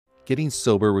Getting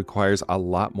sober requires a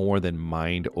lot more than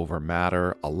mind over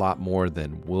matter, a lot more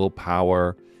than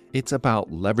willpower. It's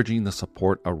about leveraging the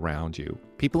support around you.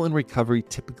 People in recovery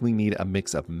typically need a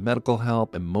mix of medical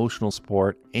help, emotional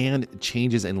support, and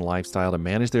changes in lifestyle to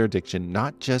manage their addiction,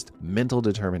 not just mental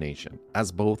determination. As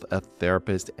both a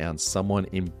therapist and someone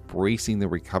embracing the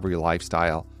recovery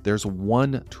lifestyle, there's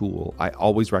one tool I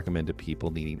always recommend to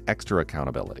people needing extra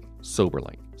accountability: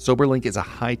 SoberLink. SoberLink is a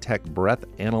high-tech breath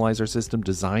analyzer system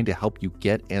designed to help you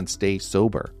get and stay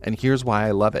sober. And here's why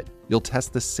I love it. You'll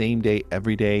test the same day,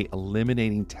 every day,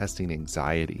 eliminating testing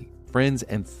anxiety. Friends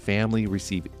and family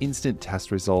receive instant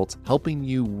test results, helping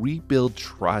you rebuild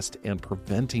trust and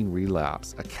preventing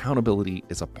relapse. Accountability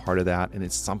is a part of that, and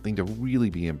it's something to really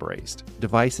be embraced.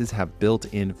 Devices have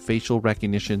built-in facial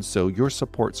recognition, so your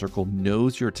support circle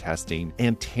knows you're testing,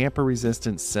 and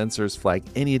tamper-resistant sensors flag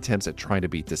any attempts at trying to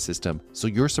beat the system, so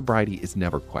your sobriety is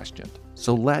never questioned.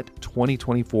 So let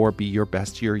 2024 be your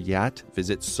best year yet.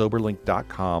 Visit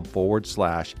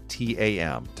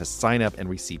soberlink.com/TAM to sign up and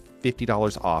receive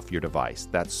 $50 off your device.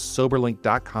 That's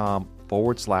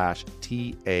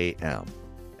soberlink.com/TAM.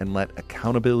 And let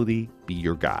accountability be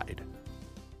your guide.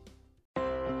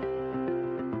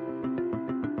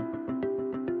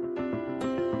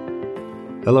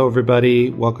 Hello,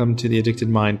 everybody. Welcome to the Addicted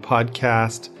Mind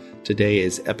podcast. Today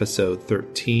is episode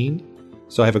 13.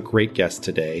 So I have a great guest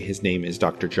today. His name is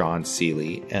Dr. John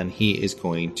Seeley, and he is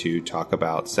going to talk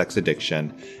about sex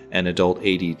addiction and adult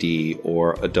ADD,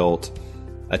 or adult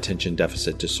attention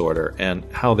deficit disorder, and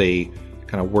how they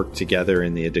kind of work together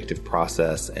in the addictive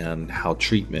process, and how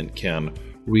treatment can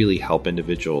really help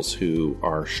individuals who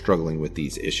are struggling with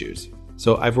these issues.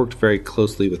 So I've worked very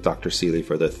closely with Dr. Seeley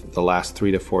for the last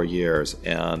 3 to 4 years,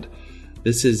 and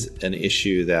this is an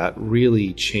issue that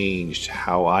really changed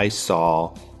how I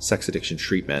saw sex addiction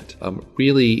treatment.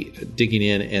 Really digging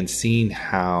in and seeing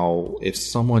how, if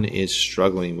someone is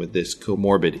struggling with this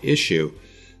comorbid issue,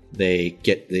 they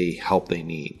get the help they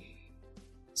need.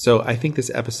 So I think this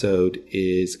episode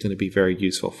is going to be very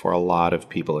useful for a lot of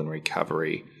people in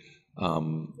recovery.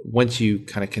 Once you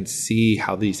kind of can see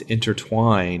how these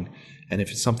intertwine, and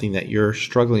if it's something that you're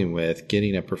struggling with,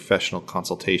 getting a professional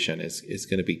consultation is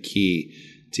going to be key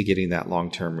to getting that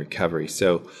long-term recovery.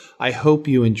 So I hope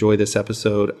you enjoy this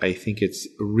episode. I think it's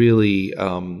really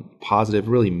positive,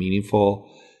 really meaningful,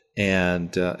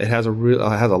 and it has a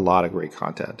lot of great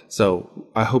content. So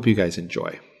I hope you guys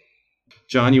enjoy.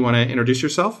 John, you want to introduce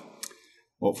yourself?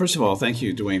 Well, first of all, thank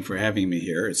you, Dwayne, for having me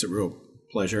here. It's a real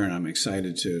pleasure, and I'm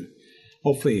excited to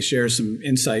hopefully share some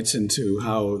insights into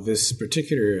how this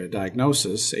particular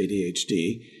diagnosis,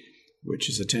 ADHD, which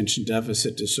is attention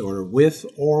deficit disorder with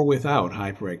or without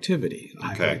hyperactivity.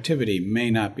 Hyperactivity may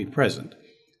not be present.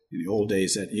 In the old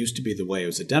days, that used to be the way it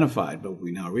was identified, but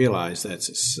we now realize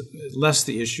that's less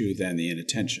the issue than the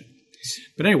inattention.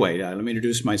 But anyway, let me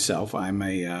introduce myself. I'm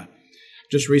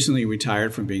just recently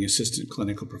retired from being assistant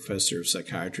clinical professor of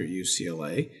psychiatry at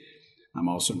UCLA. I'm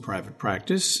also in private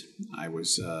practice. I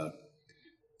was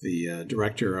the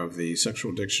director of the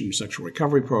sexual addiction, sexual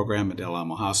recovery program at Del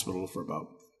Amo Hospital for about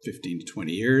 15 to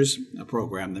 20 years, a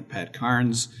program that Pat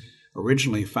Carnes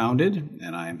originally founded,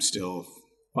 and I am still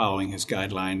following his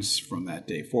guidelines from that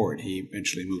day forward. He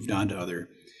eventually moved on to other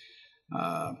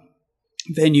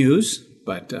venues,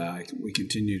 but we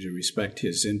continue to respect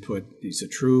his input. He's a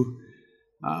true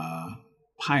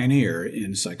pioneer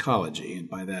in psychology, and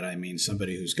by that I mean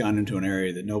somebody who's gone into an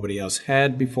area that nobody else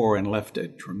had before and left a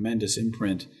tremendous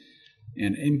imprint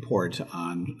and import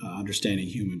on understanding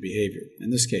human behavior.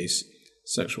 In this case,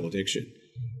 sexual addiction,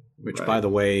 which, right, by the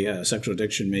way, sexual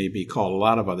addiction may be called a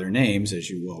lot of other names, as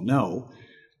you well know.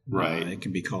 Right. It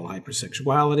can be called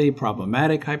hypersexuality,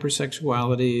 problematic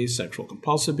hypersexuality, sexual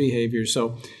compulsive behavior.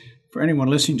 So for anyone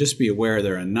listening, just be aware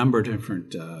there are a number of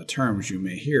different terms you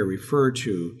may hear refer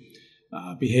to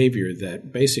behavior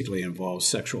that basically involves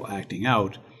sexual acting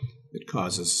out that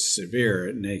causes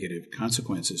severe negative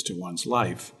consequences to one's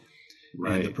life.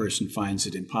 Right. And the person finds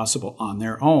it impossible on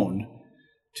their own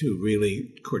to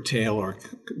really curtail or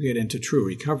get into true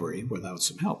recovery without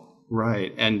some help.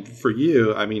 Right. And for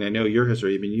you, I mean, I know your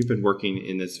history. I mean, you've been working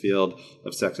in this field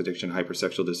of sex addiction,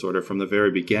 hypersexual disorder from the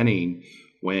very beginning,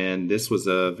 when this was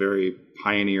a very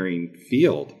pioneering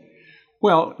field.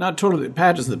 Well, not totally.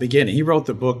 Pat is the beginning. He wrote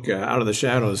the book Out of the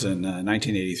Shadows in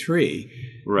 1983,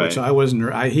 right, which I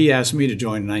wasn't. He asked me to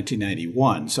join in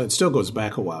 1991, so it still goes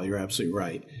back a while. You're absolutely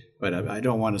right. But I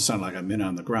don't want to sound like I'm in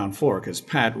on the ground floor, because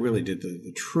Pat really did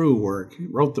the true work. He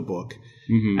wrote the book.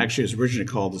 Mm-hmm. Actually, it was originally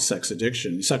called The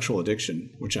Sexual Addiction,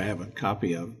 which I have a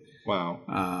copy of. Wow.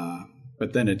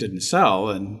 But then it didn't sell.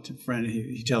 And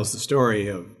he tells the story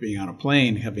of being on a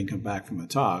plane, having come back from a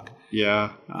talk,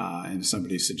 Yeah. And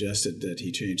somebody suggested that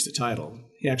he change the title.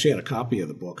 He actually had a copy of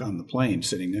the book on the plane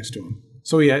sitting next to him.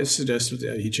 So he suggested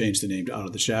that he change the name to Out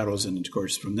of the Shadows, and of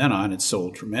course from then on it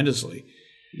sold tremendously.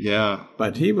 Yeah.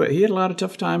 But he had a lot of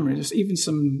tough time, even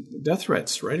some death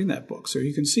threats writing that book. So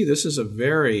you can see this is a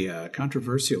very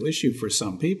controversial issue for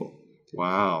some people.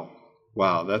 Wow.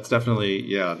 That's definitely,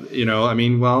 yeah.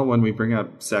 When we bring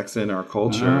up sex in our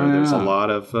culture, there's a lot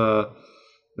of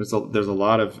there's a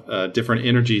lot of different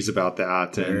energies about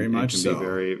that, and very much it can so. be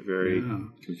very, very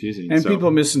confusing. And people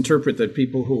misinterpret that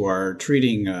people who are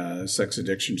treating sex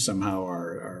addiction somehow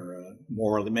are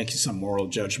making some moral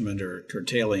judgment or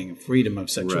curtailing freedom of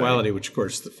sexuality, which, of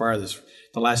course,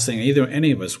 the last thing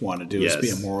any of us want to do is be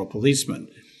a moral policeman.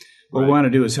 What we want to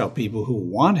do is help people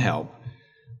who want help,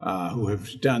 who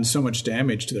have done so much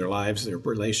damage to their lives, their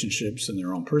relationships, and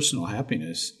their own personal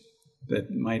happiness,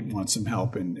 that might want some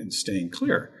help in staying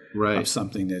clear of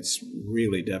something that's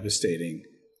really devastating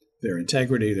their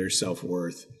integrity, their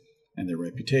self-worth, and their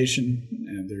reputation,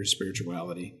 and their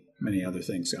spirituality. Many other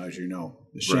things, as you know.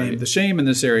 The shame in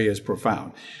this area is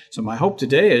profound. So my hope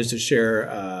today is to share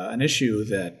an issue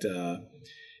that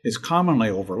is commonly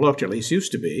overlooked, or at least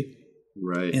used to be,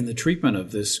 in the treatment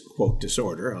of this, quote,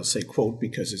 disorder. I'll say quote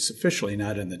because it's officially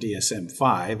not in the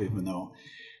DSM-5, even though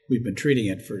we've been treating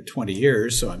it for 20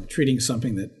 years, so I'm treating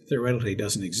something that theoretically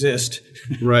doesn't exist.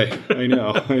 Right, I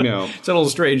know. It's a little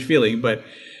strange feeling, but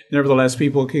nevertheless,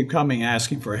 people keep coming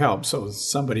asking for help, so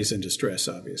somebody's in distress,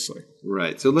 obviously.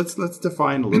 Right. So let's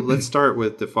define a little. Let's start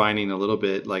with defining a little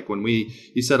bit. Like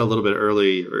you said a little bit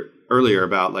earlier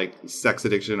about like sex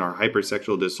addiction or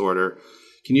hypersexual disorder.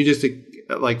 Can you just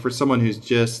like for someone who's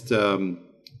just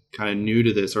kind of new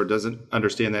to this or doesn't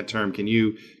understand that term, can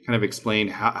you kind of explain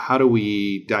how do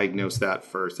we diagnose that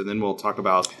first, and then we'll talk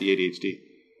about the ADHD.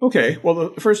 Okay,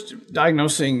 well, first,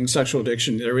 diagnosing sexual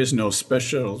addiction, there is no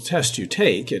special test you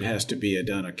take. It has to be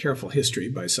done a careful history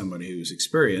by somebody who's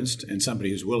experienced and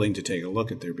somebody who's willing to take a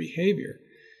look at their behavior.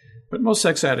 But most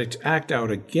sex addicts act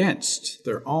out against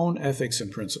their own ethics and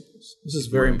principles. This is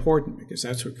very important because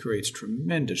that's what creates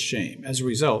tremendous shame. As a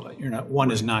result,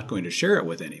 one is not going to share it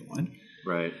with anyone,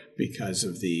 because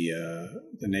of the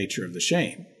nature of the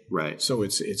shame. Right. So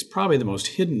it's probably the most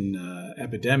hidden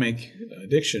epidemic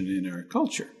addiction in our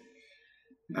culture.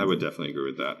 I would definitely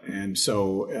agree with that. And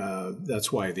so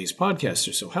that's why these podcasts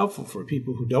are so helpful for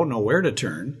people who don't know where to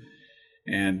turn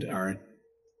and are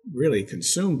really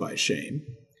consumed by shame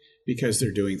because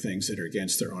they're doing things that are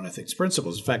against their own ethics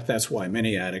principles. In fact, that's why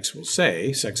many addicts will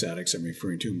say, sex addicts I'm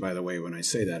referring to, and by the way, when I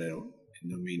say that, I don't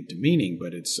mean demeaning,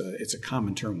 but it's a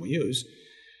common term we use,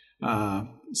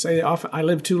 say often, I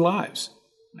live two lives.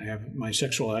 I have my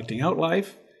sexual acting out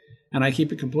life, and I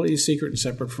keep it completely secret and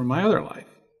separate from my other life.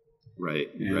 Right.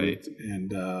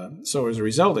 And so as a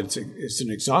result, it's an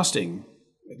exhausting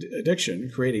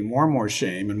addiction, creating more and more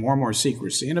shame and more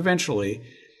secrecy, and eventually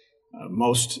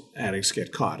most addicts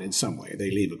get caught in some way.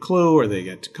 They leave a clue, or they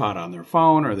get caught on their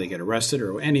phone, or they get arrested,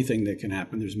 or anything that can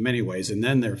happen. There's many ways, and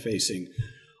then they're facing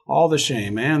all the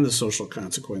shame and the social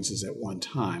consequences at one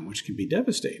time, which can be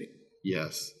devastating.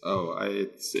 Yes. Oh,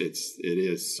 it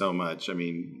is so much. I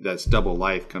mean, that's double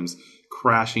life comes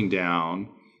crashing down,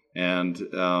 and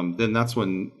then that's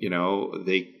when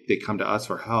they come to us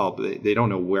for help. They don't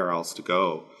know where else to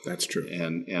go. That's true.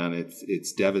 And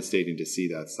it's devastating to see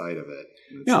that side of it.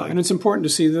 And it's important to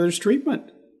see that there's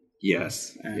treatment.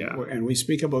 Yes. And we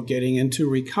speak about getting into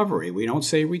recovery. We don't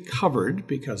say recovered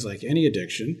because, like any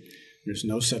addiction, there's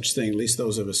no such thing. At least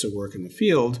those of us who work in the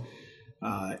field.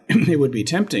 It would be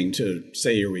tempting to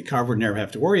say you're recovered, never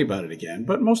have to worry about it again.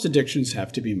 But most addictions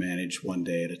have to be managed one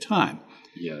day at a time.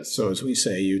 Yes. So as we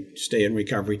say, you stay in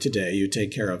recovery today, you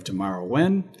take care of tomorrow.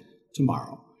 When?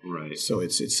 Tomorrow. Right. So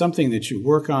it's something that you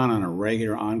work on a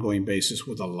regular, ongoing basis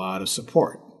with a lot of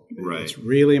support. Right. It's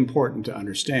really important to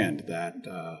understand that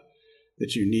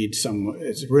you need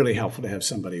it's really helpful to have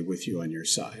somebody with you on your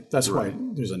side. That's why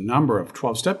there's a number of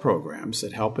 12-step programs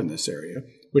that help in this area,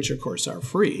 which of course are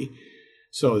free.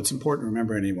 So it's important to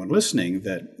remember, anyone listening,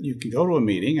 that you can go to a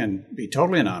meeting and be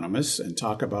totally anonymous and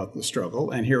talk about the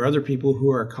struggle and hear other people who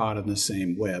are caught in the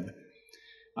same web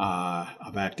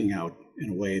of acting out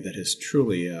in a way that has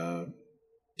truly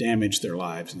damaged their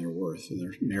lives and their worth and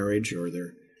their marriage or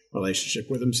their relationship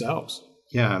with themselves.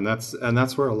 Yeah, and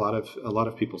that's where a lot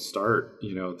of people start.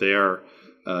 They are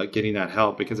getting that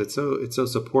help because it's so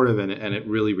supportive and it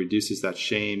really reduces that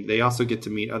shame. They also get to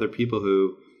meet other people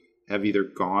who have either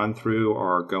gone through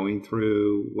or are going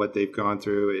through what they've gone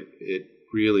through. It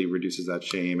really reduces that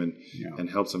shame and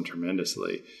helps them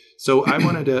tremendously. So I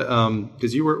wanted to,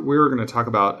 because we were going to talk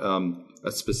about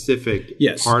a specific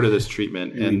Yes. part of this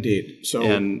treatment. And, Indeed. So,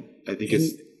 and I think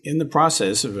in the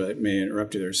process of, I may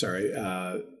interrupt you there, sorry,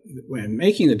 when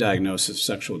making the diagnosis of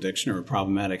sexual addiction or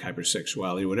problematic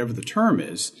hypersexuality, whatever the term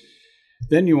is,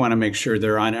 then you want to make sure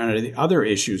there aren't any other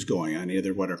issues going on,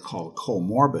 either what are called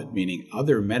comorbid, meaning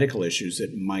other medical issues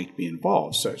that might be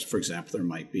involved. So, for example, there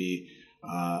might be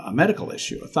a medical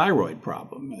issue, a thyroid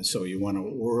problem. And so you want to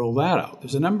rule that out.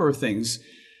 There's a number of things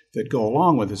that go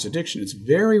along with this addiction. It's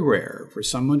very rare for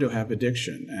someone to have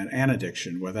an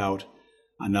addiction without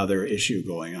another issue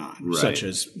going on, Right. such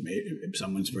as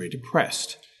someone's very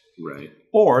depressed. right.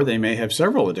 Or they may have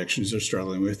several addictions they're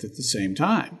struggling with at the same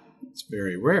time. It's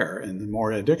very rare. And the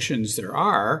more addictions there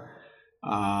are,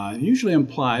 usually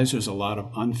implies there's a lot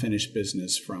of unfinished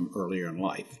business from earlier in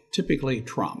life, typically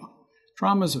trauma.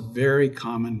 Trauma is a very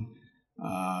common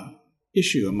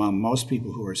issue among most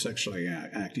people who are sexually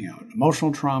acting out.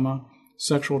 Emotional trauma,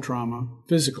 sexual trauma,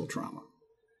 physical trauma.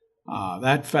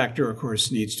 That factor, of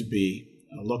course, needs to be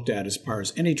looked at as far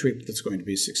as any treatment that's going to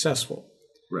be successful.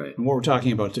 Right. And what we're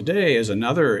talking about today is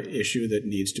another issue that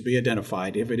needs to be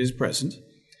identified if it is present,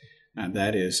 and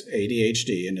that is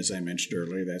ADHD. And as I mentioned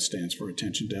earlier, that stands for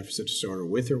Attention Deficit Disorder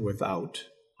with or without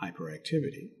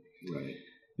hyperactivity. Right.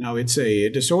 Now, it's a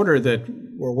disorder that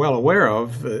we're well aware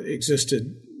of,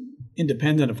 existed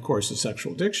independent, of course, of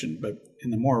sexual addiction. But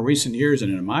in the more recent years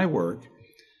and in my work,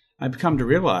 I've come to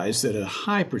realize that a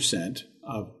high percent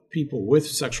of people with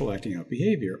sexual acting out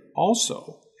behavior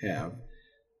also have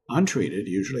untreated,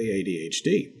 usually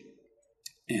ADHD.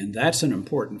 And that's an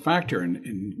important factor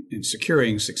in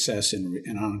securing success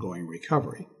in ongoing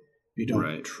recovery. If you don't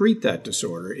Right. treat that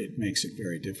disorder, it makes it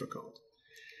very difficult.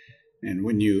 And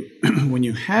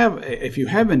if you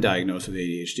have been diagnosed with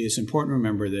ADHD, it's important to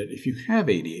remember that if you have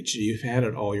ADHD, you've had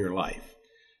it all your life.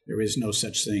 There is no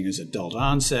such thing as adult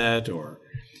onset, or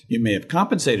you may have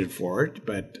compensated for it,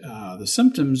 but the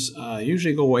symptoms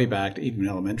usually go way back to even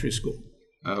elementary school.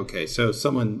 Okay, so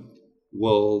someone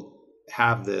will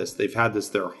have this, they've had this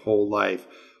their whole life.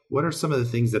 What are some of the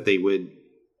things that they would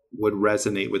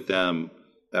resonate with them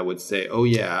that would say, oh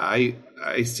yeah,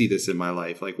 I see this in my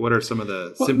life? Like, what are some of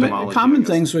the symptomology? Common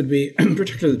things would be,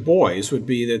 particularly with boys, would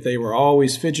be that they were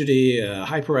always fidgety,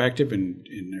 hyperactive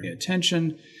in their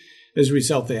attention. As a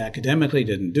result, they academically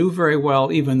didn't do very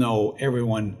well, even though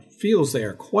everyone feels they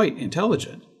are quite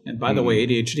intelligent. And by the way,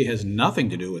 ADHD has nothing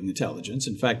to do with intelligence.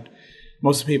 In fact,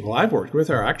 most of the people I've worked with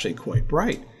are actually quite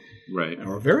bright. Right.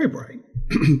 Or very bright.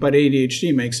 But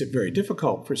ADHD makes it very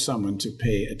difficult for someone to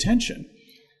pay attention.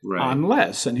 Right.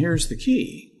 Unless, and here's the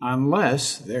key,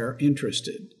 unless they're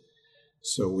interested.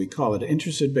 So we call it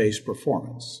interested-based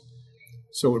performance.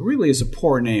 So it really is a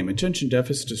poor name. Attention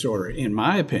deficit disorder, in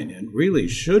my opinion, really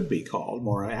should be called,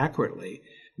 more accurately,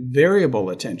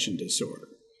 variable attention disorder.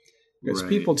 Because Right.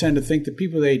 people tend to think that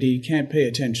people with AD can't pay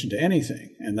attention to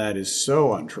anything, and that is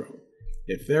so untrue.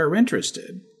 If they're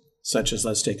interested, such as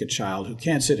let's take a child who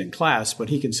can't sit in class, but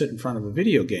he can sit in front of a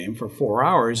video game for 4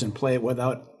 hours and play it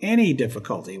without any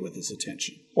difficulty with his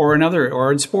attention, or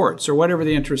in sports, or whatever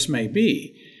the interest may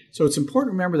be. So it's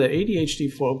important to remember that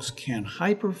ADHD folks can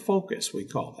hyper-focus, we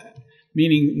call that,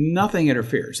 meaning nothing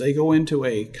interferes. They go into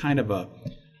a kind of a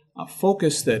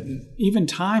focus that even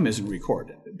time isn't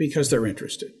recorded because they're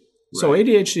interested. Right. So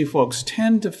ADHD folks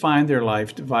tend to find their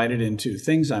life divided into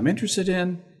things I'm interested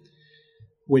in,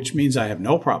 which means I have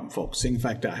no problem focusing. In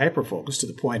fact, I hyper-focus to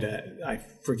the point I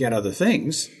forget other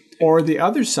things. Or the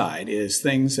other side is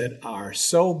things that are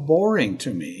so boring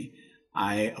to me,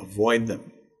 I avoid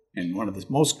them. And one of the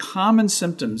most common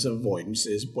symptoms of avoidance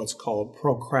is what's called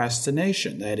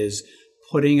procrastination. That is,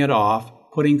 putting it off,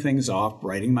 putting things off,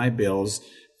 writing my bills,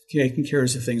 taking care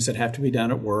of the things that have to be done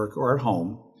at work or at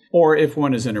home. Or if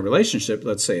one is in a relationship,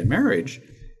 let's say a marriage,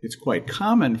 it's quite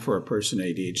common for a person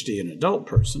ADHD, an adult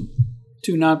person,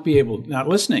 to not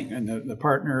listening. And the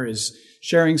partner is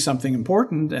sharing something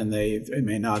important, and they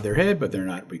may nod their head, but they're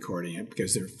not recording it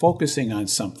because they're focusing on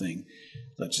something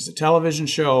such as a television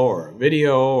show or a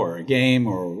video or a game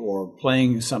or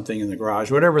playing something in the garage,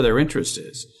 whatever their interest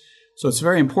is. So it's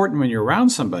very important when you're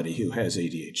around somebody who has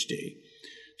ADHD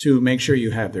to make sure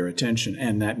you have their attention,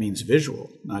 and that means visual,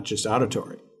 not just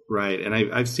auditory. Right, and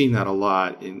I've seen that a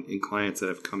lot in clients that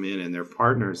have come in, and their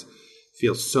partners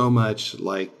feel so much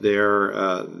like their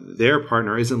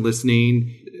partner isn't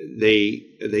listening.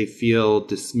 They feel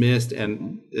dismissed,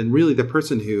 and really the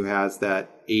person who has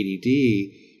that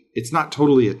ADD, it's not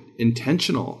totally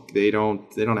intentional. They don't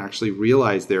actually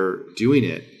realize they're doing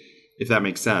it. if that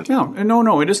makes sense.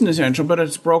 No, it isn't essential, but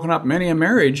it's broken up many a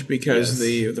marriage because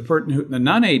Yes. the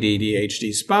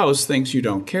non-ADHD spouse thinks you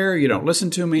don't care, you don't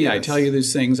listen to me, I Yes. tell you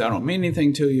these things, I don't mean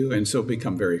anything to you, and so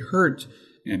become very hurt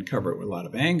and cover it with a lot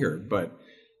of anger. But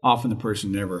often the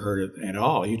person never heard it at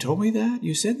all. You told me that?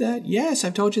 You said that? Yes,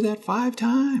 I've told you that 5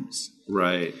 times.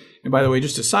 Right. And by the way,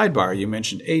 just a sidebar, you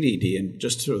mentioned ADD, and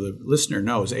just so the listener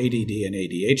knows, ADD and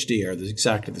ADHD are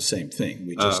exactly the same thing.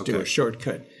 We just do a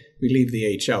shortcut. We leave the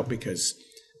H out because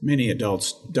many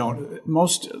adults don't.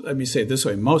 Let me say it this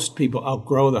way, most people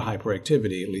outgrow the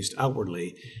hyperactivity, at least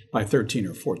outwardly, by 13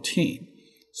 or 14.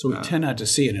 So we tend not to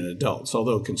see it in adults,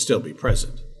 although it can still be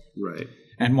present. Right.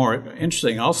 And more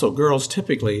interesting, also, girls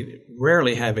typically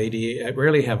rarely have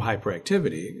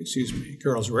hyperactivity.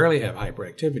 Girls rarely have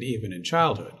hyperactivity even in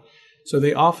childhood. So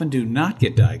they often do not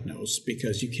get diagnosed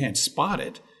because you can't spot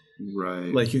it.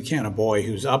 Right. Like you can a boy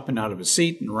who's up and out of his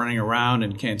seat and running around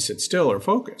and can't sit still or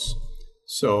focus.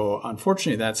 So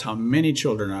unfortunately, that's how many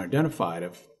children are identified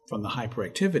from the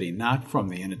hyperactivity, not from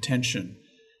the inattention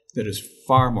that is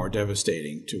far more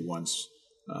devastating to one's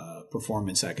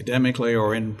performance academically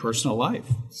or in personal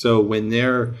life. So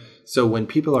when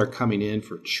people are coming in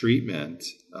for treatment,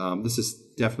 this is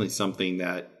definitely something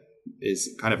that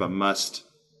is kind of a must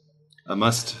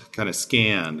kind of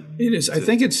scan. It is. I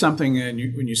think it's something, and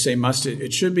when you say must,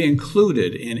 it should be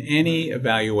included in any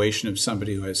evaluation of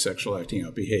somebody who has sexual acting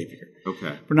out behavior.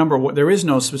 Okay. For number one, there is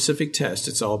no specific test.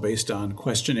 It's all based on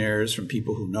questionnaires from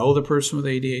people who know the person with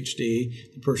ADHD,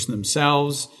 the person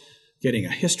themselves. Getting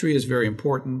a history is very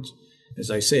important.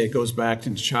 As I say, it goes back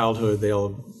into childhood.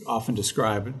 They'll often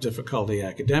describe difficulty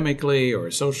academically or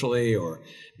socially, or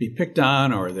be picked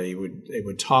on, or they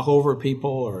would talk over people,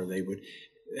 or they would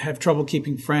have trouble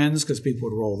keeping friends because people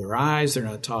would roll their eyes, they're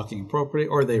not talking appropriately,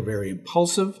 or they're very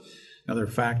impulsive, another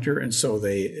factor, and so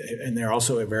they're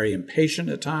also very impatient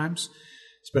at times,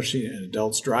 especially in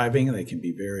adults driving. They can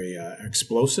be very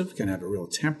explosive, can have a real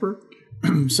temper.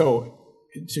 So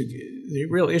the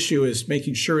real issue is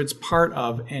making sure it's part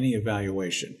of any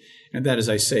evaluation, and that, as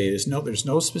I say, there's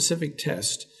no specific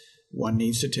test. One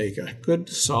needs to take a good,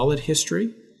 solid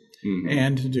history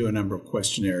and to do a number of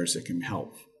questionnaires that can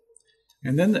help.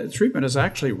 And then the treatment is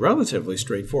actually relatively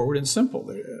straightforward and simple.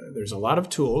 There's a lot of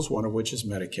tools, one of which is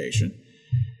medication,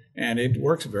 and it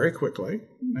works very quickly,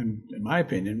 and in my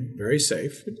opinion, very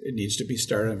safe. It needs to be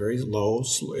started very low,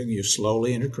 and you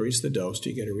slowly increase the dose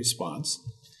till you get a response.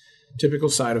 Typical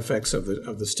side effects of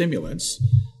the stimulants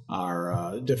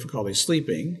are difficulty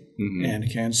sleeping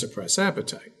and can suppress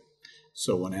appetite.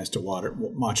 So one has to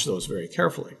watch those very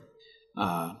carefully.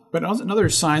 But another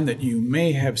sign that you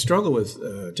may have struggled with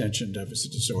attention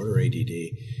deficit disorder, ADD,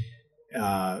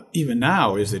 even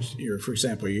now, is that for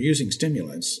example, you're using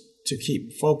stimulants to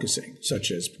keep focusing,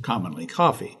 such as commonly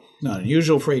coffee. Not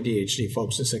unusual for ADHD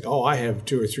folks to say, I have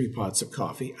 2 or 3 pots of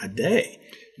coffee a day.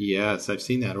 Yes, I've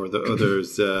seen that. Or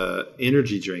there's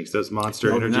energy drinks, those Monster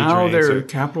energy drinks. Now they're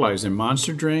capitalizing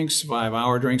Monster drinks,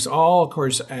 5-hour drinks, all, of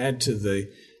course, add to the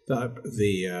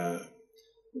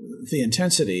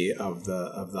intensity of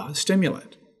the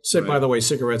stimulant. So, by the way,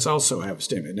 cigarettes also have a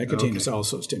stimulant. Nicotine is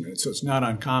also a stimulant. So it's not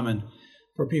uncommon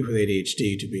for people with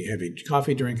ADHD to be heavy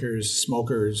coffee drinkers,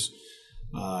 smokers,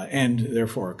 and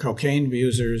therefore cocaine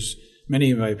users.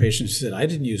 Many of my patients said, I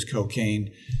didn't use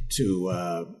cocaine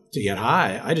to get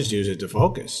high. I just used it to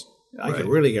focus. I could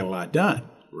really get a lot done.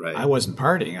 Right. I wasn't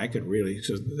partying.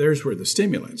 So there's where the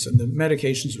stimulants, and the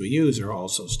medications we use are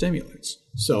also stimulants.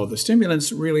 So the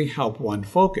stimulants really help one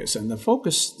focus. And the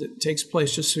focus that takes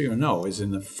place, just so you know, is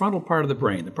in the frontal part of the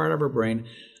brain, the part of our brain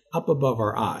up above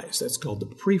our eyes. That's called the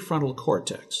prefrontal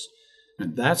cortex.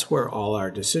 And that's where all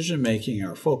our decision-making,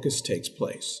 our focus takes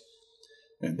place.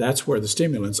 And that's where the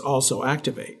stimulants also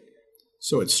activate.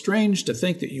 So it's strange to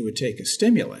think that you would take a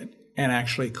stimulant and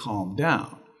actually calm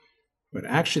down. But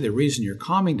actually the reason you're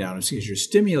calming down is because you're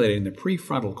stimulating the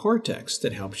prefrontal cortex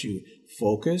that helps you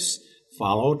focus,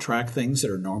 track things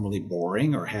that are normally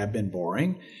boring or have been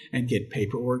boring, and get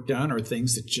paperwork done or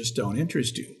things that just don't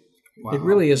interest you. Wow. It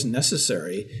really isn't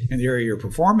necessary in the area you're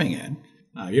performing in.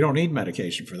 You don't need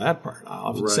medication for that part. I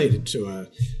often say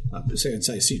since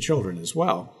I see children as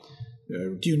well,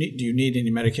 do you need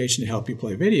any medication to help you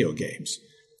play video games?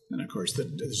 And of course,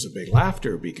 there's a big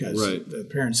laughter because the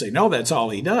parents say, no, that's all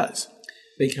he does,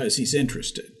 because he's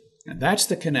interested. And that's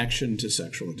the connection to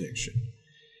sexual addiction.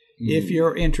 If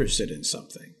you're interested in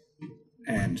something,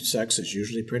 and sex is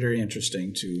usually pretty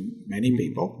interesting to many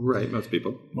people. Right, most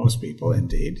people. Most people,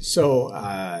 indeed. So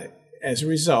as a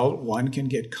result, one can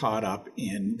get caught up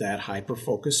in that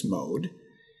hyper-focus mode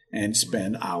and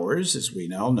spend hours, as we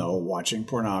now know, watching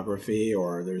pornography,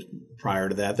 or prior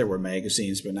to that there were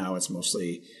magazines, but now it's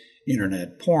mostly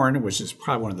internet porn, which is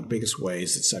probably one of the biggest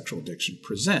ways that sexual addiction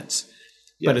presents.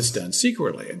 Yes. But it's done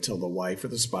secretly until the wife or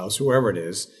the spouse, whoever it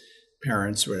is,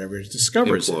 parents, whatever,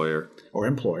 discovers employer. It. Or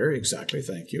employer, exactly,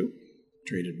 thank you.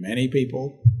 Treated many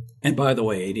people. And by the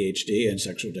way, ADHD and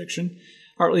sexual addiction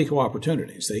are equal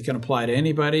opportunities. They can apply to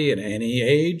anybody at any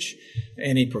age,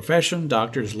 any profession,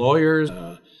 doctors, lawyers,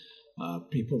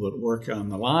 people that work on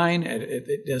the line.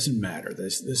 It doesn't matter.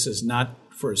 This is not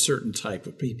for a certain type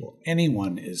of people.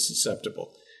 Anyone is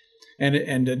susceptible. And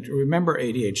remember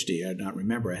ADHD,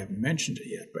 I haven't mentioned it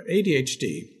yet, but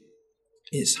ADHD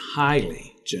is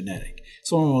highly genetic.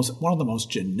 It's one of the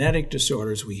most genetic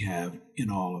disorders we have in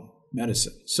all of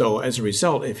medicine. So as a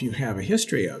result, if you have a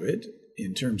history of it,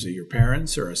 in terms of your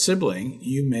parents or a sibling,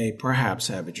 you may perhaps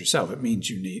have it yourself. It means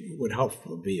would help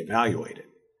to be evaluated.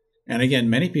 And again,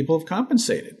 many people have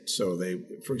compensated. So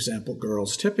for example,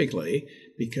 girls typically,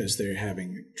 because they're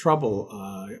having trouble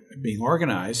being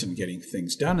organized and getting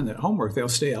things done in their homework, they'll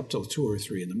stay up till 2 or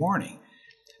 3 in the morning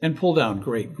and pull down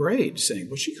great grades, saying,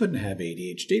 well, she couldn't have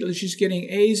ADHD. She's getting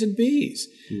A's and B's.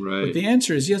 Right. But the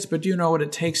answer is yes, but do you know what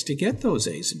it takes to get those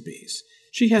A's and B's?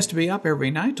 She has to be up every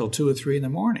night till 2 or 3 in the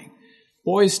morning.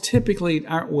 Boys typically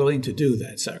aren't willing to do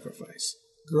that sacrifice.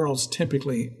 Girls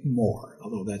typically more,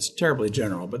 although that's terribly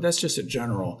general, but that's just a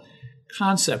general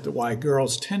concept of why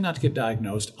girls tend not to get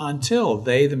diagnosed until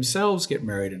they themselves get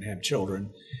married and have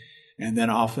children. And then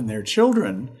often their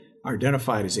children are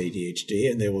identified as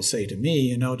ADHD, and they will say to me,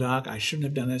 you know, Doc, I shouldn't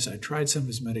have done this. I tried some of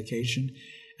his medication,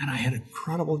 and I had an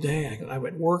incredible day. I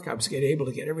at work, I was able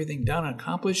to get everything done and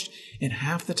accomplished in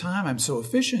half the time. I'm so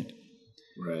efficient.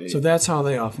 Right. So that's how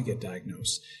they often get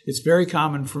diagnosed. It's very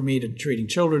common for me to treating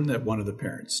children that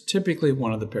typically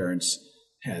one of the parents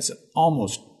has it,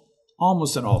 almost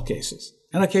in all cases,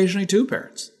 and occasionally 2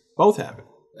 parents. Both have it.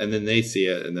 And then they see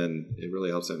it, and then it really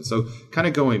helps them. So kind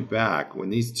of going back,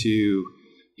 when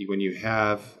you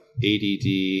have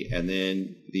ADD and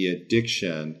then the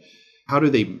addiction, how do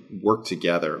they work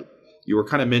together? You were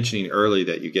kind of mentioning early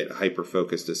that you get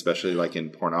hyper-focused, especially like in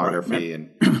pornography.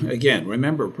 Right. And again,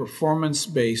 remember,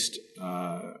 performance-based,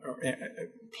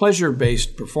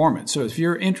 pleasure-based performance. So if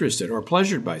you're interested or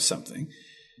pleasured by something,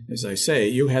 as I say,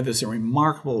 you have this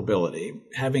remarkable ability,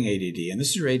 having ADD, and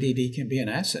this is where ADD can be an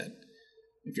asset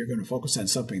if you're going to focus on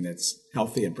something that's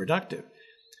healthy and productive.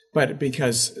 But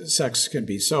because sex can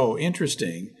be so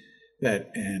interesting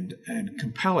and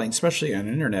compelling, especially on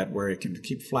the internet where it can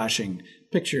keep flashing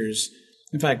pictures.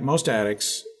 In fact, most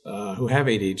addicts who have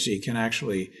ADHD can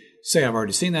actually say, I've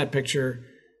already seen that picture,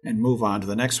 and move on to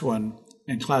the next one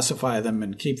and classify them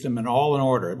and keep them all in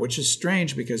order, which is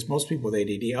strange because most people with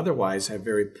ADD otherwise have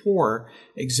very poor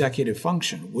executive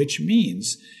function, which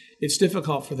means it's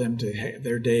difficult for them to have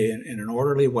their day in an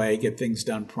orderly way, get things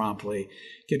done promptly,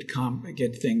 get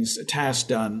tasks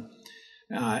done,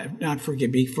 not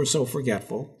be so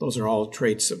forgetful. Those are all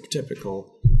traits of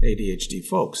typical ADHD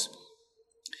folks.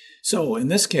 So in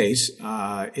this case,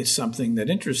 it's something that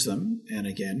interests them. And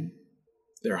again,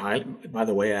 they're by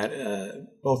the way,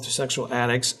 both sexual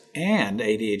addicts and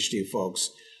ADHD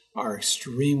folks are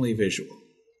extremely visual.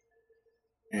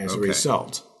 As a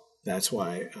result, that's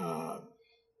why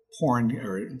porn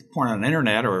on the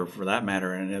internet, or for that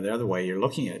matter, any other way you're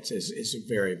looking at it, is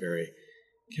very, very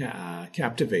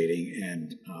captivating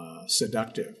and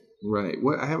seductive. Right.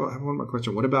 I have one more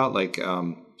question. What about like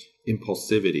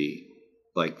impulsivity?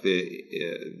 Like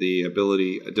the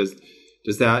ability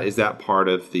is that part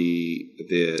of the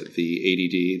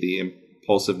ADD, the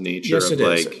impulsive nature yes, of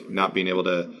like not being able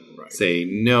to say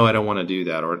no, I don't want to do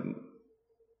that, or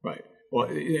right. Well,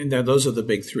 and those are the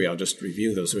big 3. I'll just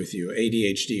review those with you.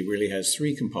 ADHD really has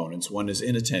 3 components. One is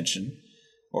inattention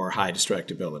or high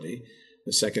distractibility.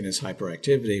 The second is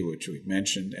hyperactivity, which we've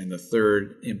mentioned, and the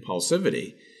third,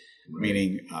 impulsivity,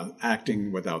 meaning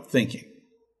acting without thinking.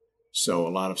 So a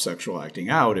lot of sexual acting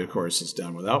out, of course, is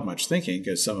done without much thinking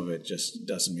because some of it just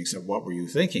doesn't make sense. What were you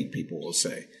thinking? People will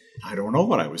say, I don't know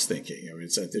what I was thinking. I mean,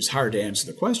 it's hard to answer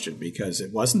the question because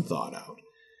it wasn't thought out.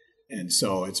 And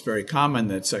so it's very common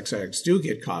that sex addicts do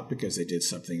get caught because they did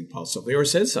something impulsively or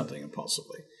said something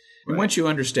impulsively. And once you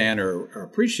understand or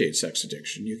appreciate sex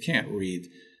addiction, you can't read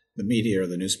the media or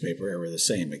the newspaper ever the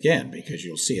same again because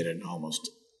you'll see it in almost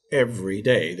every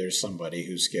day. There's somebody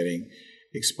who's getting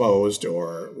exposed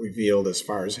or revealed as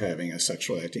far as having a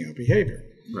sexual acting out behavior.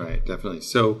 Right, definitely.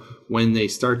 So when they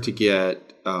start to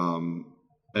get, and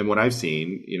what I've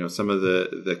seen, some of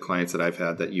the clients that I've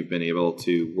had that you've been able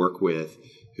to work with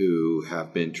who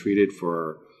have been treated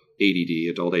for ADD,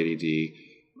 adult ADD,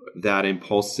 that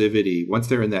impulsivity, once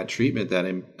they're in that treatment, that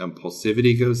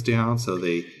impulsivity goes down. So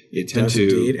they tend to,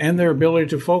 indeed, and their ability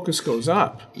to focus goes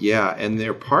up. Yeah, and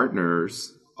their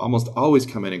partners almost always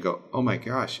come in and go, oh my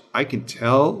gosh, I can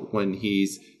tell when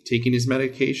he's taking his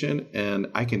medication, and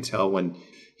I can tell when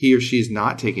he or she is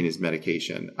not taking his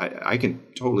medication. I can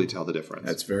totally tell the difference.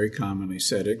 That's very commonly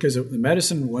said. Because the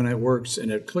medicine, when it works,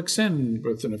 and it clicks in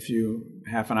within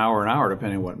half an hour,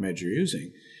 depending on what med you're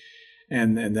using.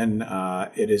 And then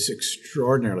it is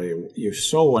extraordinarily, you're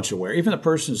so much aware. Even the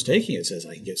person who's taking it says,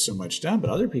 I can get so much done. But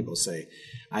other people say,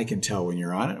 I can tell when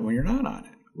you're on it and when you're not on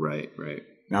it. Right.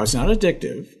 Now, it's not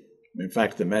addictive. In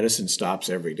fact, the medicine stops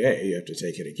every day. You have to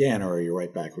take it again, or you're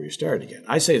right back where you started again.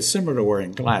 I say it's similar to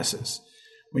wearing glasses.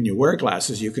 When you wear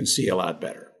glasses, you can see a lot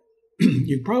better.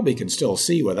 You probably can still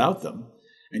see without them,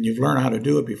 and you've learned how to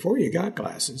do it before you got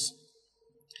glasses.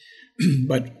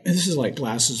 But this is like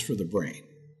glasses for the brain.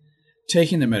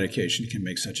 Taking the medication can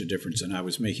make such a difference. And I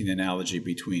was making the analogy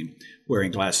between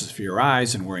wearing glasses for your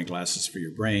eyes and wearing glasses for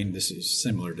your brain. This is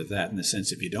similar to that in the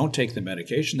sense if you don't take the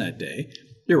medication that day,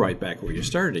 you're right back where you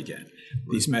started again.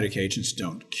 These medications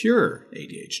don't cure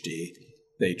ADHD,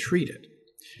 they treat it.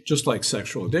 Just like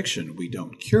sexual addiction, we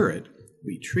don't cure it,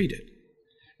 we treat it.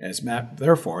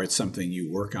 Therefore, it's something you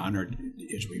work on, or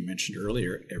as we mentioned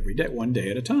earlier, every day, one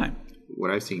day at a time. What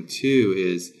I've seen too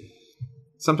is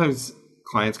sometimes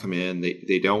clients come in,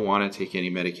 they don't want to take any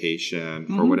medication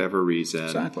for whatever reason.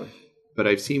 Exactly. But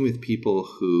I've seen with people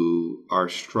who are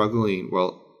struggling,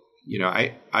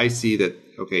 I see that,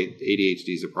 okay,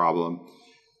 ADHD is a problem.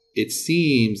 It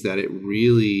seems that it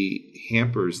really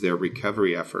hampers their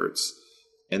recovery efforts.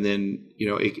 And then,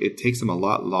 it takes them a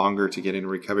lot longer to get into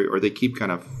recovery, or they keep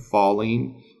kind of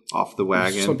falling off the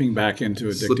wagon. Slipping back into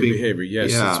addictive behavior.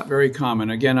 Yes, yeah. It's very common.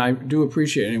 Again, I do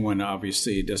appreciate anyone,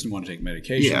 obviously, doesn't want to take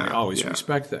medication. I always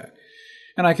respect that.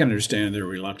 And I can understand their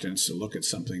reluctance to look at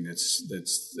something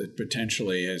that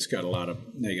potentially has got a lot of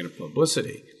negative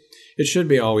publicity. It should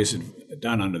be always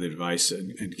done under the advice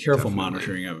and careful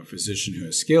monitoring of a physician who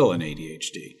has skill in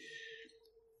ADHD.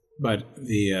 But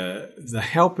the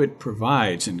help it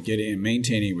provides in getting and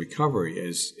maintaining recovery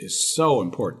is so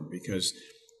important, because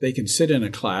they can sit in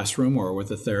a classroom or with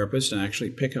a therapist and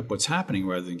actually pick up what's happening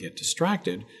rather than get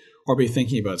distracted or be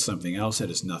thinking about something else that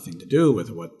has nothing to do with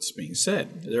what's being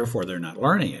said. Therefore, they're not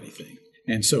learning anything.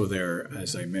 And so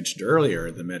as I mentioned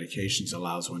earlier, the medications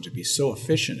allows one to be so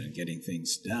efficient in getting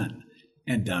things done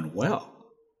and done well.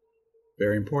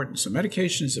 Very important. So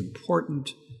medication is an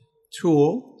important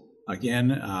tool. Again,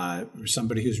 for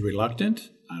somebody who's reluctant,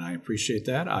 and I appreciate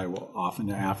that, I will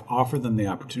often offer them the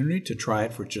opportunity to try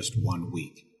it for just 1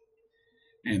 week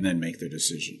and then make their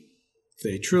decision. If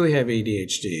they truly have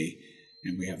ADHD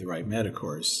and we have the right med, of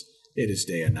course, it is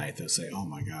day and night. They'll say, oh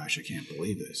my gosh, I can't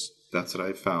believe this. That's what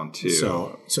I found too.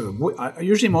 So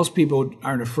usually most people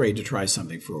aren't afraid to try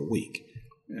something for a week.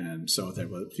 And so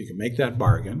if you can make that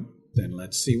bargain, then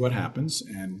let's see what happens.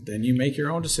 And then you make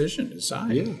your own decision,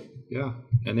 decide. Yeah.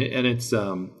 And it's,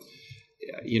 I'm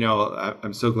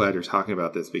so glad you're talking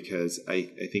about this, because I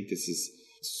think this is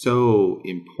so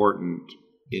important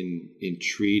in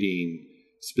treating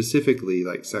specifically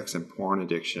like sex and porn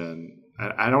addiction.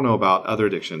 I don't know about other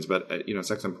addictions, but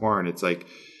sex and porn, it's like,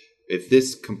 if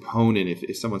this component,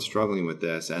 if someone's struggling with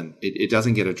this and it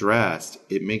doesn't get addressed,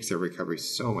 it makes their recovery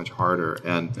so much harder.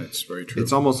 And that's very true.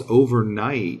 It's almost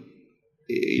overnight.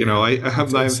 It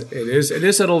is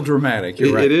a little dramatic.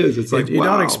 You're right. It is. It's like, you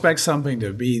don't expect something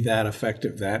to be that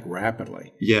effective that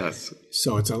rapidly. Yes.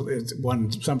 So it's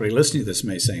when somebody listening to this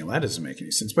may say, well, that doesn't make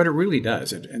any sense, but it really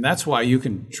does. And that's why you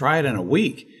can try it in a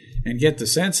week and get the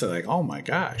sense of like, oh my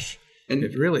gosh.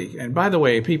 And by the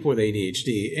way, people with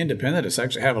ADHD, independent of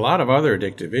sex, have a lot of other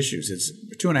addictive issues. It's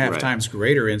 2.5 times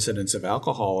greater incidence of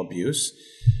alcohol abuse,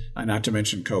 not to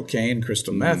mention cocaine,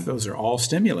 crystal meth. Those are all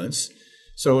stimulants.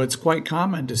 So it's quite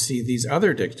common to see these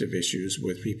other addictive issues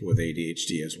with people with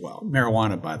ADHD as well.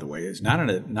 Marijuana, by the way, is not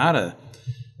a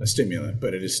stimulant,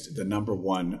 but it is the number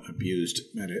one abused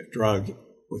drug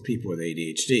with people with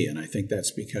ADHD. And I think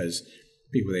that's because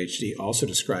people with ADHD also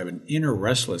describe an inner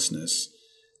restlessness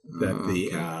that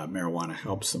the marijuana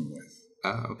helps them with.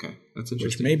 Okay. That's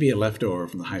interesting. Which may be a leftover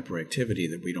from the hyperactivity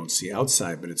that we don't see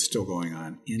outside, but it's still going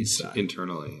on inside. It's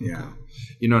internally. Yeah. Okay.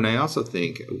 And I also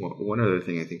think one other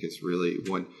thing I think is really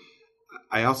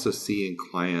I also see in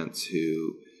clients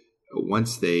who,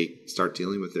 once they start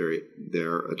dealing with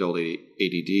their adult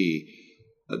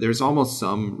ADD, there's almost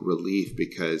some relief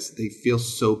because they feel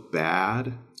so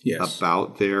bad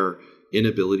about their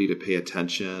inability to pay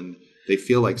attention. They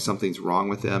feel like something's wrong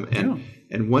with them.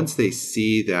 And once they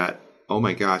see that, oh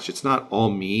my gosh, it's not all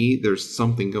me, there's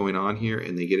something going on here,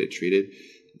 and they get it treated,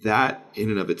 that in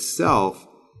and of itself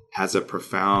has a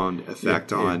profound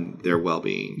effect on their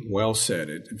well-being. Well said.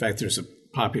 In fact, there's a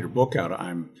popular book out.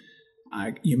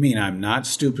 You mean I'm not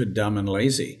stupid, dumb, and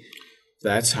lazy?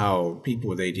 That's how people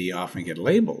with AD often get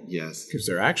labeled. Yes. Because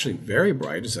they're actually very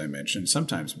bright, as I mentioned,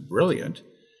 sometimes brilliant.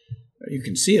 You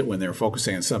can see it when they're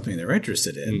focusing on something they're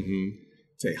interested in. Mm-hmm.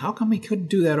 Say, how come he couldn't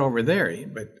do that over there?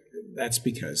 But that's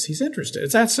because he's interested.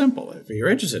 It's that simple. If you're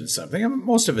interested in something,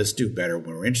 most of us do better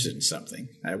when we're interested in something.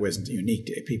 That wasn't unique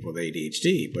to people with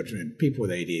ADHD, but in people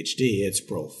with ADHD, it's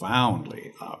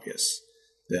profoundly obvious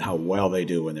that how well they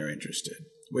do when they're interested.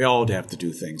 We all have to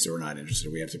do things that we're not interested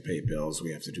in. We have to pay bills.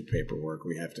 We have to do paperwork.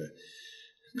 We have to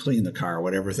clean the car,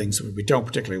 whatever things we don't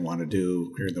particularly want to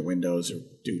do, clear the windows or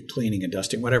do cleaning and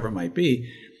dusting, whatever it might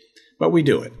be. But we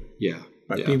do it. Yeah.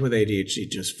 But people with ADHD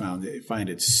just find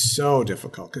it so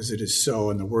difficult because it is so,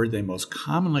 and the word they most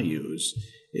commonly use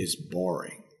is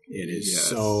boring. It is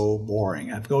so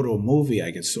boring. I go to a movie,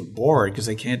 I get so bored because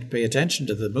they can't pay attention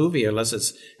to the movie unless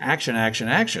it's action, action,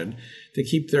 action to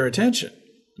keep their attention.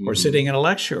 Mm-hmm. Or sitting in a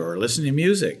lecture or listening to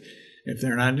music. If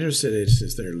they're not interested, it's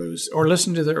just they're loose. Or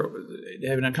listen to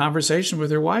having a conversation with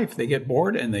their wife. They get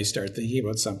bored and they start thinking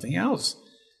about something else.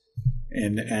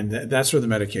 And that's where the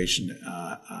medication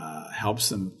helps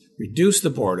them reduce the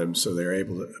boredom so they're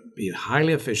able to be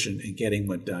highly efficient in getting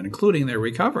what done, including their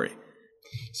recovery.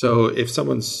 So if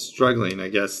someone's struggling, I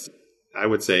guess I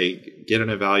would say get an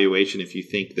evaluation if you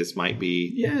think this might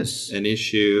be an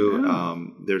issue. Yeah.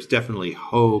 There's definitely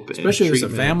hope. Especially if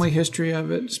there's a family history of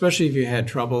it, especially if you had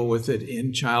trouble with it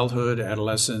in childhood,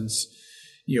 adolescence.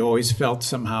 You always felt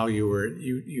somehow you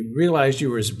realized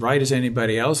you were as bright as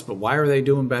anybody else, but why are they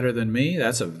doing better than me?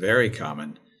 That's a very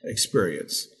common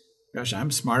experience. Gosh,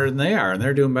 I'm smarter than they are, and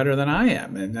they're doing better than I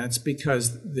am. And that's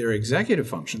because their executive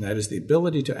function, that is the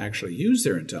ability to actually use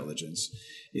their intelligence,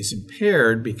 is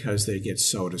impaired because they get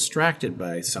so distracted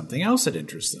by something else that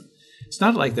interests them. It's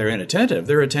not like they're inattentive.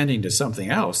 They're attending to something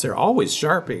else. They're always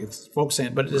sharp,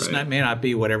 focusing, but it may not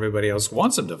be what everybody else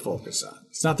wants them to focus on.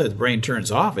 It's not that the brain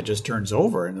turns off. It just turns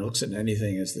over and looks at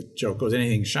anything, as the joke goes,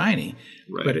 anything shiny.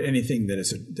 Right. But anything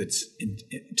that's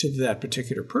to that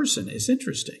particular person is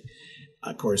interesting.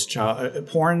 Of course,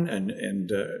 porn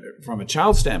and from a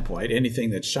child standpoint, anything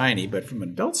that's shiny, but from an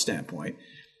adult standpoint,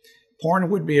 porn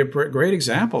would be a great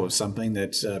example of something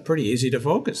that's pretty easy to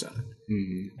focus on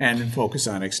and focus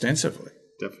on extensively.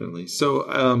 Definitely. So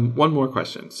one more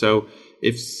question. So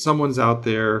if someone's out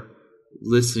there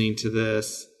listening to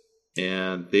this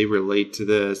and they relate to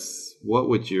this, what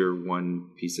would your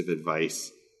one piece of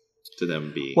advice to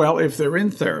them be? Well, if they're in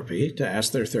therapy, to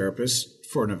ask their therapist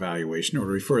for an evaluation or to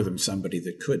refer them to somebody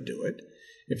that could do it.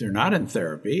 If they're not in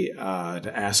therapy,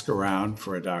 to ask around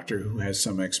for a doctor who has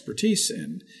some expertise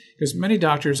in. Because many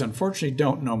doctors, unfortunately,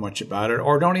 don't know much about it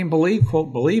or don't even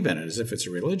believe in it as if it's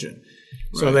a religion.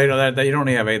 Right. So they don't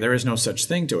have there is no such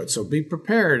thing to it. So be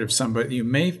prepared if somebody, you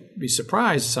may be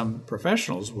surprised, some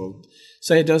professionals will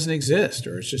say it doesn't exist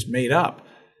or it's just made up.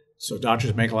 So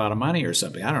doctors make a lot of money or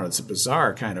something. I don't know. It's a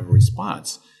bizarre kind of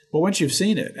response. But once you've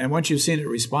seen it, and once you've seen it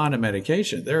respond to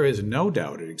medication, there is no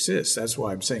doubt it exists. That's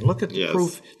why I'm saying, look at the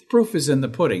proof. The proof is in the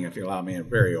pudding, if you allow me a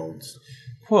very old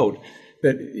quote,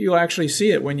 that you actually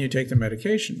see it when you take the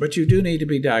medication. But you do need to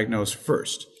be diagnosed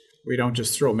first. We don't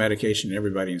just throw medication at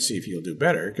everybody and see if you'll do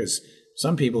better, because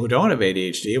some people who don't have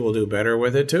ADHD will do better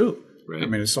with it too. Right. I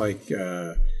mean, it's like,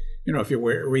 if you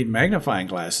read magnifying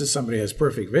glasses, somebody who has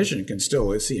perfect vision can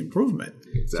still see improvement.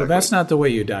 Exactly. So that's not the way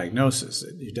you diagnose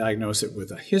it. You diagnose it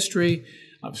with a history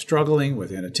of struggling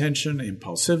with inattention,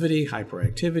 impulsivity,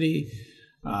 hyperactivity,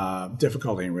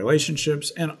 difficulty in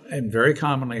relationships, and very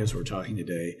commonly, as we're talking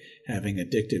today, having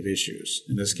addictive issues,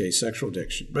 in this case, sexual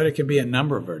addiction. But it can be a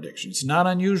number of addictions. It's not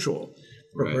unusual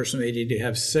for a person with ADD to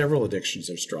have several addictions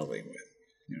they're struggling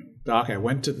with. Doc, I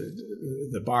went to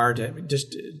the bar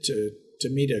to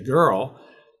meet a girl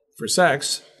for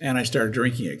sex, and I started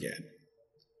drinking again.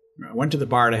 I went to the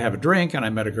bar to have a drink, and I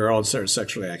met a girl and started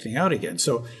sexually acting out again.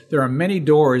 So there are many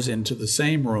doors into the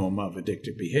same room of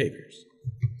addictive behaviors.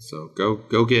 So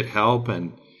go get help,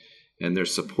 and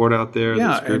there's support out there,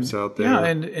 there's groups out there. Yeah,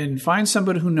 and find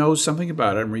somebody who knows something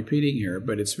about it. I'm repeating here,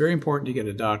 but it's very important to get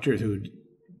a doctor who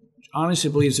honestly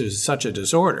believes there's such a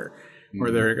disorder, or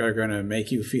they're going to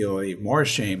make you feel even more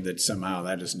ashamed that somehow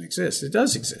that doesn't exist. It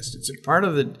does exist. It's a part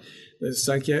of the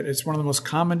psychiatry. It's one of the most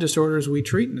common disorders we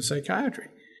treat in psychiatry.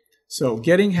 So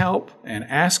getting help and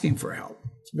asking for help,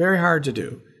 it's very hard to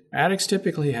do. Addicts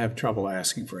typically have trouble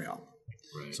asking for help.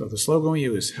 Right. So the slogan we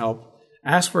use is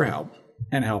ask for help,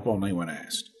 and help only when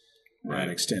asked. Right.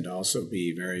 Addicts tend to also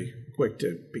be very quick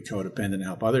to be codependent and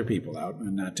help other people out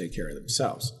and not take care of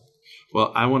themselves.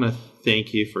 Well, I want to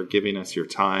thank you for giving us your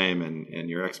time and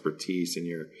your expertise and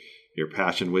your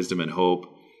passion, wisdom, and hope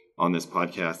on this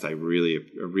podcast. I really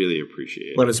appreciate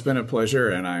it. Well, it's been a pleasure,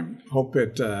 and I hope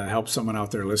it helps someone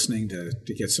out there listening to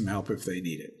get some help if they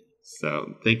need it.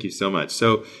 So thank you so much.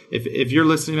 So if you're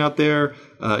listening out there,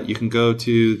 you can go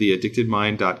to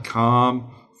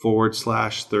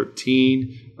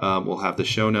theaddictedmind.com/13. We'll have the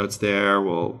show notes there.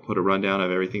 We'll put a rundown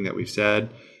of everything that we've said,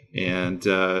 and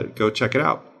go check it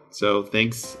out. So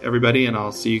thanks, everybody, and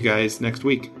I'll see you guys next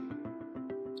week.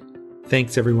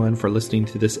 Thanks, everyone, for listening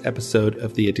to this episode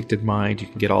of The Addicted Mind. You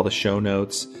can get all the show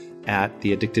notes at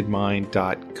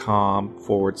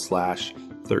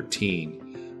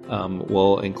theaddictedmind.com/13.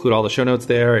 We'll include all the show notes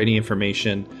there, any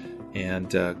information,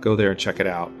 and go there and check it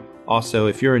out. Also,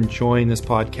 if you're enjoying this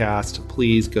podcast,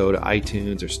 please go to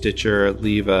iTunes or Stitcher,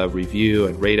 leave a review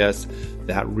and rate us.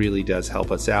 That really does help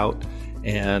us out.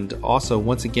 And also,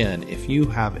 once again, if you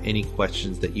have any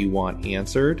questions that you want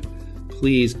answered,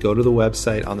 please go to the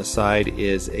website. On the side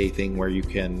is a thing where you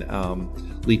can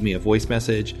leave me a voice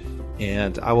message,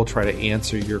 and I will try to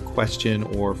answer your question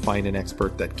or find an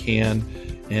expert that can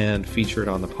and feature it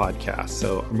on the podcast.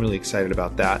 So I'm really excited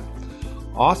about that.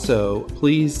 Also,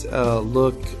 please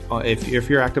look, if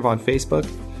you're active on Facebook,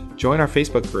 join our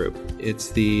Facebook group.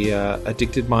 It's the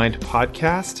Addicted Mind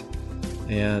Podcast.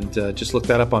 And just look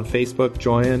that up on Facebook,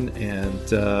 join,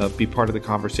 and be part of the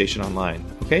conversation online.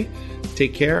 Okay?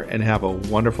 Take care and have a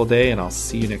wonderful day, and I'll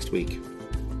see you next week.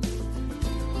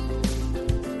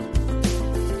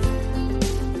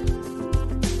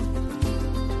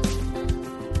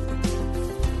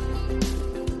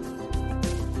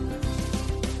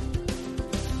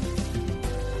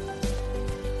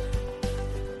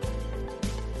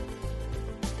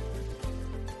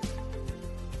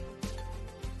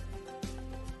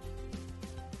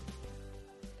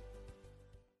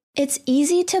 It's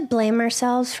easy to blame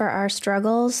ourselves for our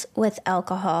struggles with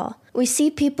alcohol. We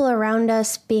see people around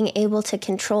us being able to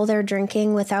control their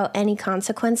drinking without any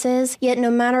consequences, yet no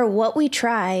matter what we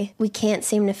try, we can't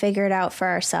seem to figure it out for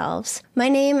ourselves. My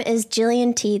name is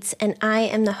Jillian Tietz, and I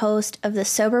am the host of the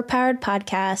Sober Powered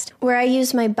Podcast, where I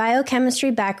use my biochemistry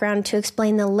background to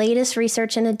explain the latest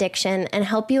research in addiction and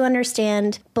help you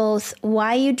understand both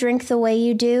why you drink the way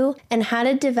you do and how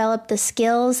to develop the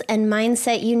skills and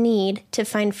mindset you need to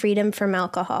find freedom from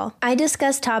alcohol. I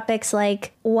discuss topics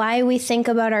like why we think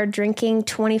about our drinking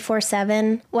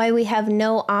 24/7, why we have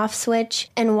no off switch,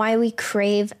 and why we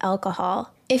crave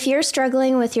alcohol. If you're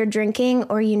struggling with your drinking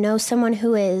or you know someone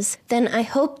who is, then I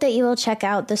hope that you will check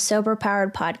out the Sober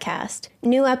Powered Podcast.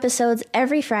 New episodes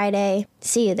every Friday.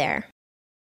 See you there.